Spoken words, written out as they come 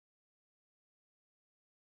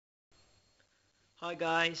Hi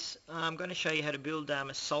guys, I'm going to show you how to build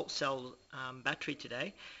a salt cell battery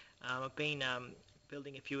today. I've been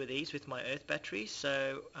building a few of these with my earth batteries,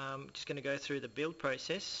 so I'm just going to go through the build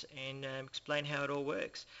process and explain how it all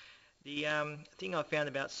works. The thing I found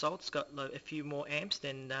about salt's got a few more amps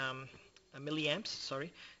than milliamps,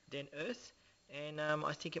 sorry, than earth, and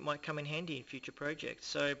I think it might come in handy in future projects.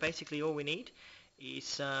 So basically all we need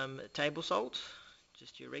is table salt,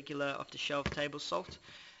 just your regular off-the-shelf table salt.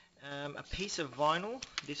 A piece of vinyl.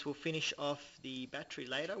 This will finish off the battery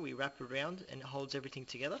later. We wrap it around and it holds everything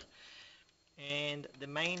together. And the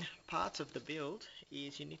main parts of the build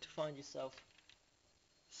is you need to find yourself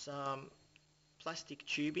some plastic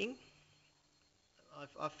tubing.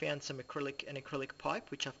 I've found some acrylic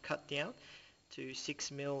pipe which I've cut down to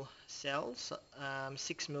 6mm cells.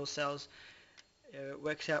 6mm cells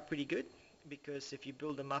works out pretty good because if you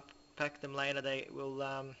build them up, pack them later, they will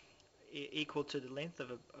equal to the length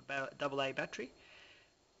of about a AA battery,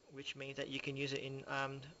 which means that you can use it in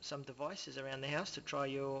some devices around the house to try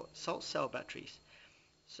your salt cell batteries.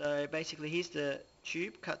 So basically here's the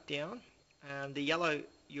tube cut down. The yellow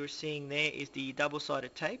you're seeing there is the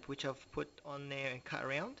double-sided tape which I've put on there and cut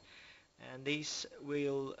around, and these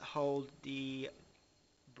will hold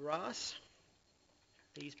brass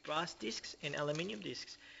these brass discs and aluminium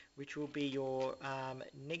discs, which will be your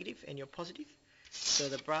negative and your positive. So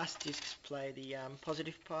the brass discs play the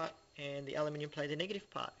positive part and the aluminium play the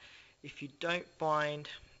negative part. If you don't find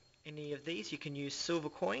any of these, you can use silver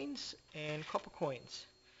coins and copper coins,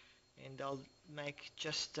 and they'll make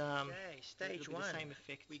just stage one. The same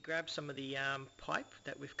effect. We grab some of the pipe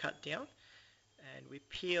that we've cut down, and we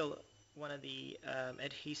peel one of the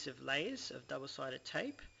adhesive layers of double-sided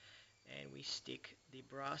tape, and we stick the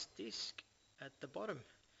brass disc at the bottom.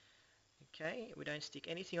 Okay, we don't stick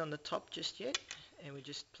anything on the top just yet, and we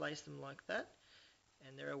just place them like that,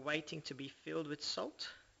 and they're waiting to be filled with salt.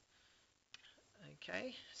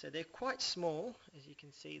 Okay, so they're quite small, as you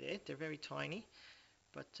can see there, they're very tiny,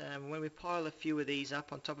 but when we pile a few of these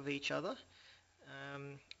up on top of each other,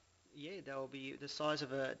 yeah, they'll be the size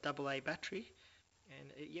of a AA battery,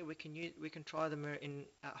 and yeah, we can try them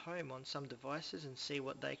at home on some devices and see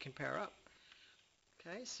what they can power up.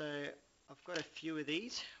 Okay, so I've got a few of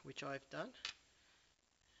these which I've done,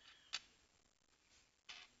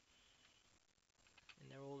 and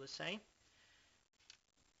they're all the same.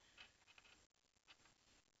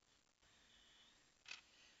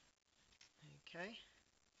 Okay,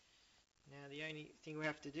 now the only thing we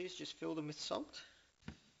have to do is just fill them with salt,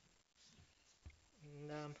 and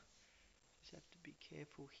just have to be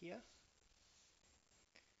careful here.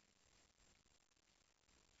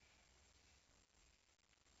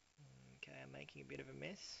 Okay, I'm making a bit of a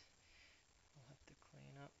mess. I'll have to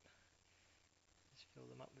clean up. Just fill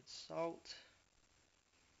them up with salt.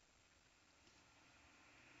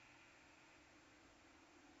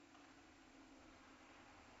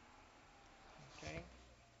 Okay,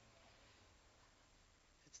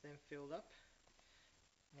 it's then filled up.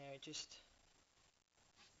 Now just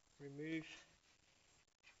remove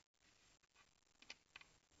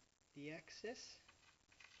the excess.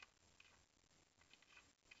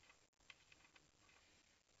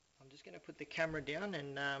 I'm just going to put the camera down,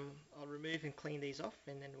 and I'll remove and clean these off,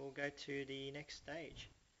 and then we'll go to the next stage.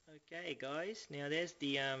 Okay guys, now there's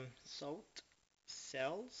the salt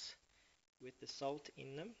cells with the salt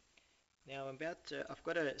in them. Now I've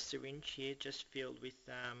got a syringe here just filled with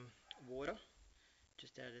water,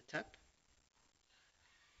 just out of the tap,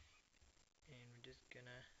 and we're just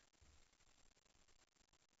gonna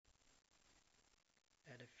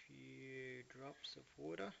add a few drops of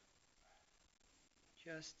water,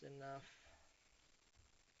 just enough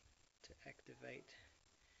to activate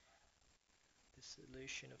the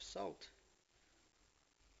solution of salt.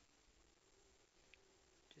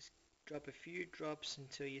 Just drop a few drops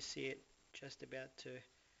until you see it just about to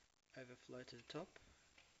overflow to the top.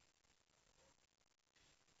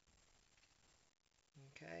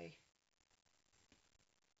 Okay,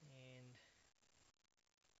 and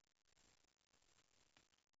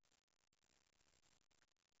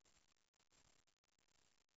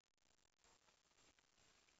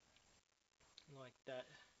like that.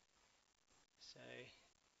 So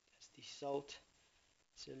that's the salt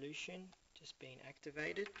solution just being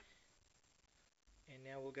activated, and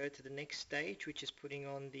now we'll go to the next stage, which is putting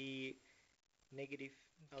on the negative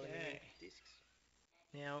aluminium discs.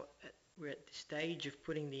 Now we're at the stage of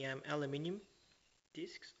putting the aluminium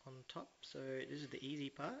discs on top, so this is the easy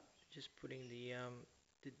part, just putting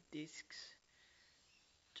the discs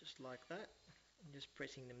just like that, and just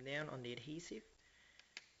pressing them down on the adhesive,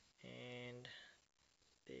 and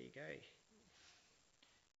there you go.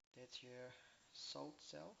 That's your salt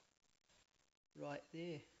cell right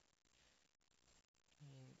there.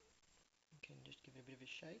 And you can just give it a bit of a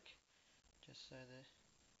shake just so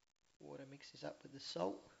the water mixes up with the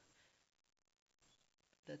salt.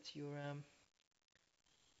 That's your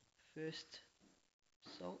first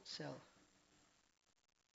salt cell.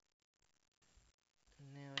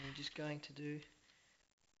 And now I'm just going to do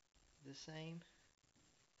the same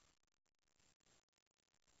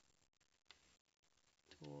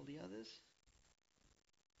to all the others.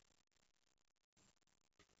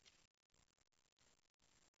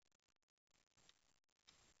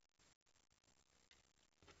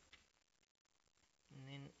 And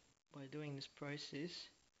then by doing this process,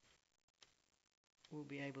 we'll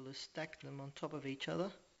be able to stack them on top of each other.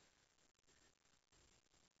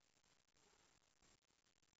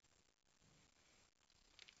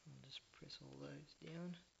 I'll just press all those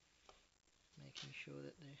down, making sure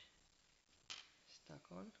that they're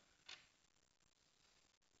stuck on.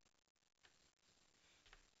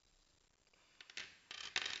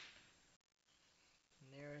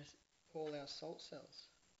 And there is all our salt cells.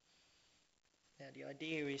 Now the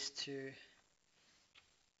idea is to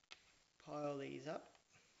pile these up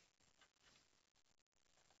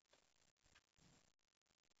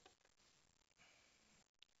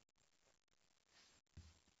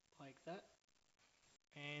like that,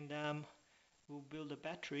 and we'll build a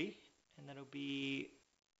battery, and that'll be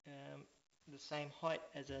the same height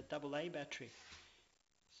as a AA battery.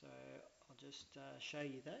 So I'll just show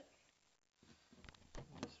you that.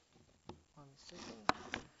 Just 1 second.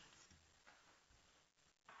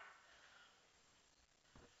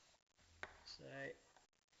 So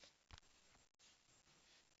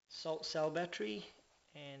salt cell battery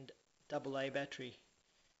and AA battery.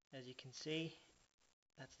 As you can see,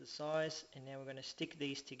 that's the size, and now we're going to stick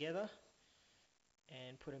these together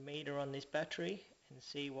and put a meter on this battery and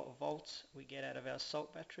see what volts we get out of our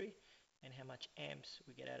salt battery and how much amps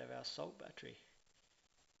we get out of our salt battery.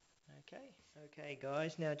 Okay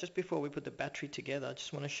guys, now just before we put the battery together, I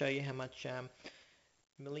just want to show you how much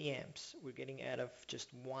milliamps we're getting out of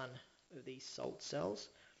just one of these salt cells.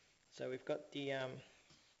 So we've got the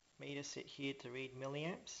meter set here to read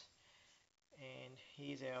milliamps, and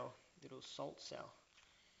here's our little salt cell.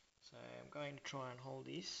 So I'm going to try and hold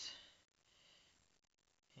this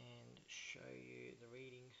and show you the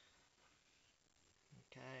reading.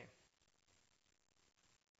 Okay,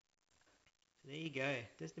 so there you go,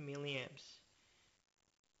 there's the milliamps.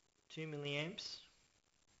 2 milliamps,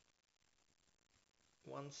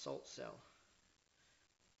 one salt cell.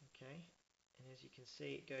 Okay, and as you can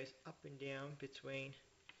see, it goes up and down between,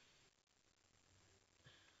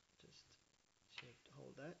 just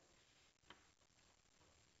hold that,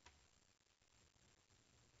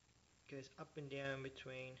 it goes up and down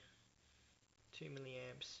between 2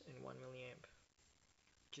 milliamps and 1 milliamp,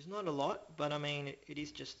 which is not a lot, but I mean it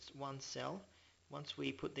is just one cell. Once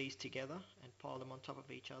we put these together and pile them on top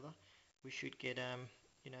of each other, we should get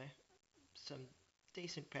you know, some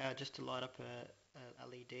decent power just to light up a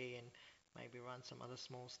LED and maybe run some other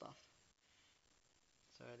small stuff.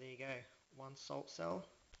 So there you go, one salt cell,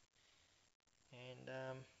 and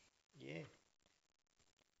yeah,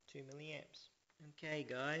 2 milliamps. Okay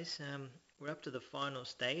guys, we're up to the final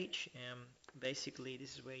stage. Basically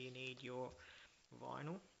this is where you need your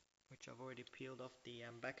vinyl, which I've already peeled off the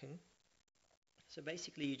backing. So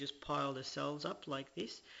basically you just pile the cells up like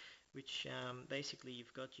this, which basically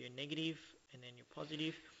you've got your negative and then your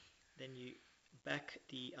positive, then you back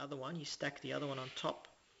the other one, you stack the other one on top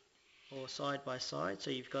or side by side. So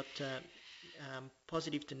you've got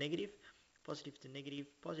positive to negative, positive to negative,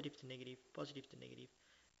 positive to negative, positive to negative,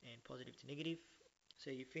 and positive to negative. So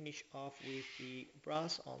you finish off with the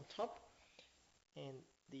brass on top and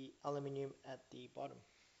the aluminium at the bottom.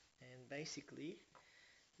 And basically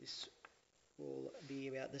this will be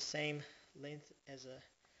about the same length as a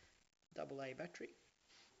AA battery,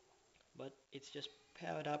 but it's just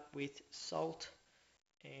powered up with salt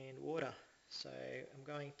and water. So I'm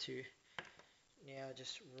going to now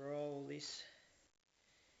just roll this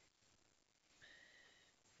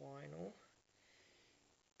vinyl,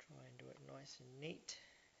 try and do it nice and neat,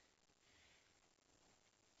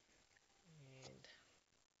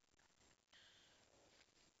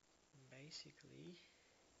 and basically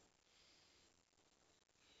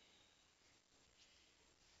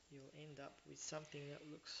you'll end up with something that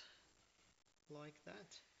looks like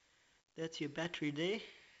that. That's your battery there,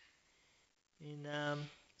 and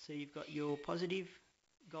so you've got your positive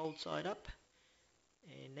gold side up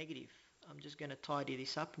and negative. I'm just going to tidy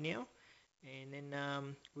this up now, and then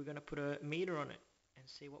we're going to put a meter on it and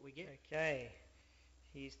see what we get. Okay,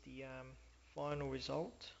 here's the final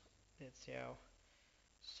result. That's our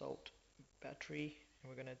salt battery, and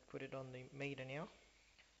we're going to put it on the meter now.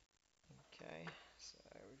 Okay, so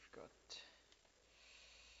we've got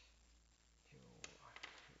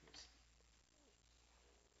just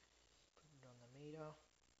put it on the meter.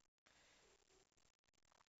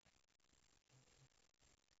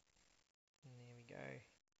 And there we go.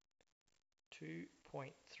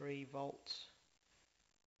 2.3 volts.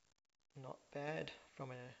 Not bad from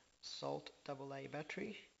a salt AA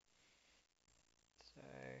battery. So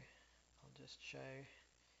I'll just show,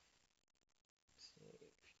 see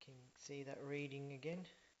if you can see that reading again.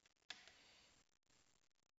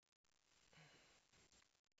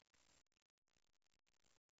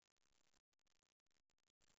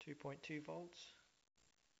 2.2 volts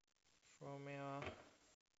from our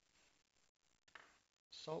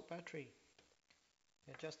salt battery.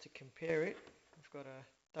 Now just to compare it, I've got a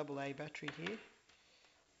AA battery here.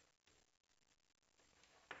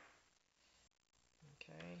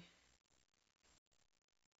 Okay.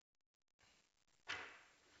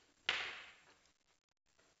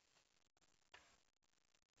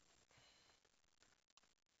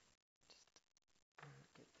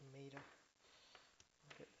 Just get the meter.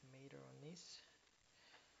 Get the meter on this.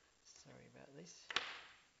 Sorry about this.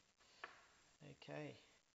 Okay.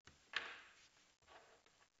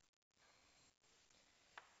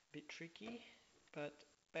 Bit tricky, but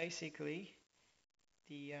basically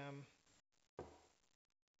the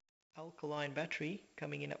alkaline battery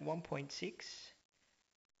coming in at 1.6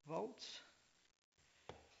 volts,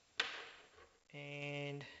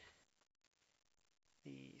 and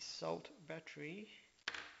the salt battery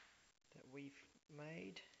that we've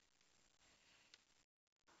made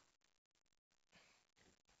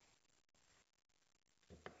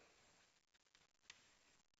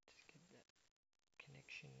just get that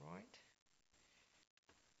connection right.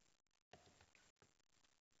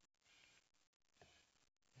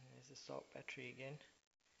 And there's the salt battery again.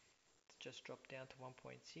 It's just dropped down to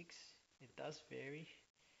 1.6. It does vary.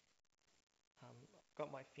 I've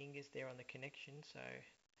got my fingers there on the connection, so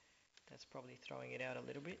that's probably throwing it out a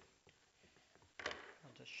little bit.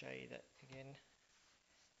 I'll just show you that again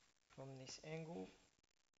from this angle.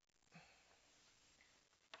 If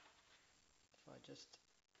I just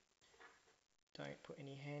don't put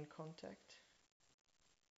any hand contact.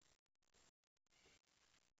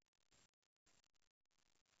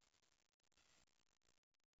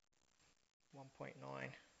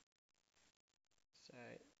 .9. So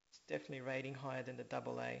it's definitely rating higher than the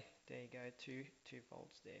AA. There you go, 2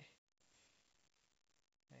 volts there.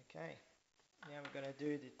 Okay, now we're going to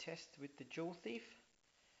do the test with the Joule Thief.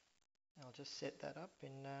 I'll just set that up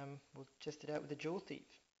and we'll test it out with the Joule Thief.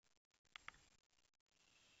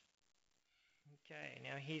 Okay,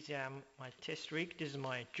 now here's my test rig. This is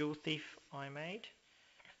my Joule Thief I made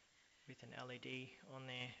with an LED on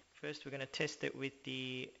there. First we're going to test it with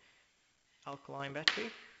the alkaline battery.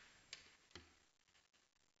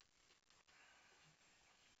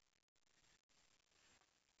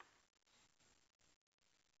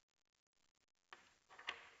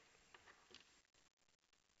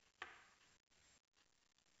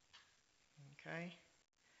 Okay,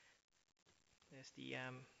 there's the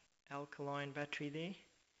alkaline battery there.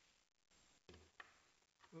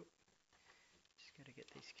 Oop. Just got to get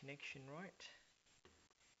this connection right.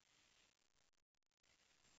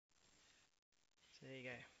 So there you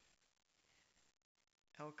go.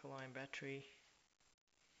 Alkaline battery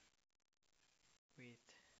with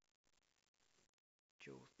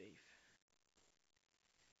Joule Thief.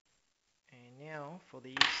 And now for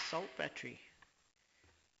the salt battery.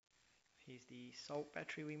 Here's the salt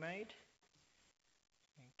battery we made.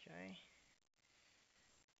 Okay.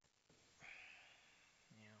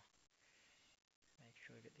 Now make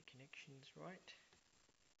sure I get the connections right.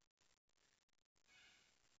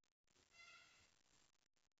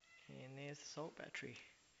 And there's the salt battery.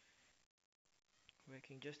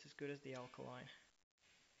 Working just as good as the alkaline.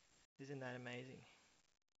 Isn't that amazing?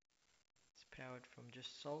 It's powered from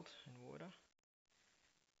just salt and water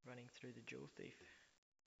running through the Joule Thief.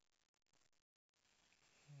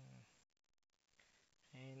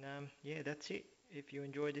 And yeah, that's it. If you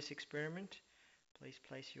enjoyed this experiment, please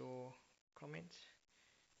place your comments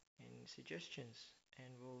and suggestions, and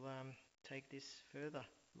we'll take this further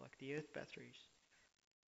like the earth batteries.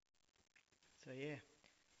 So yeah,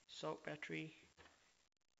 salt battery,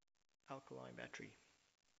 alkaline battery,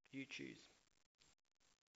 you choose.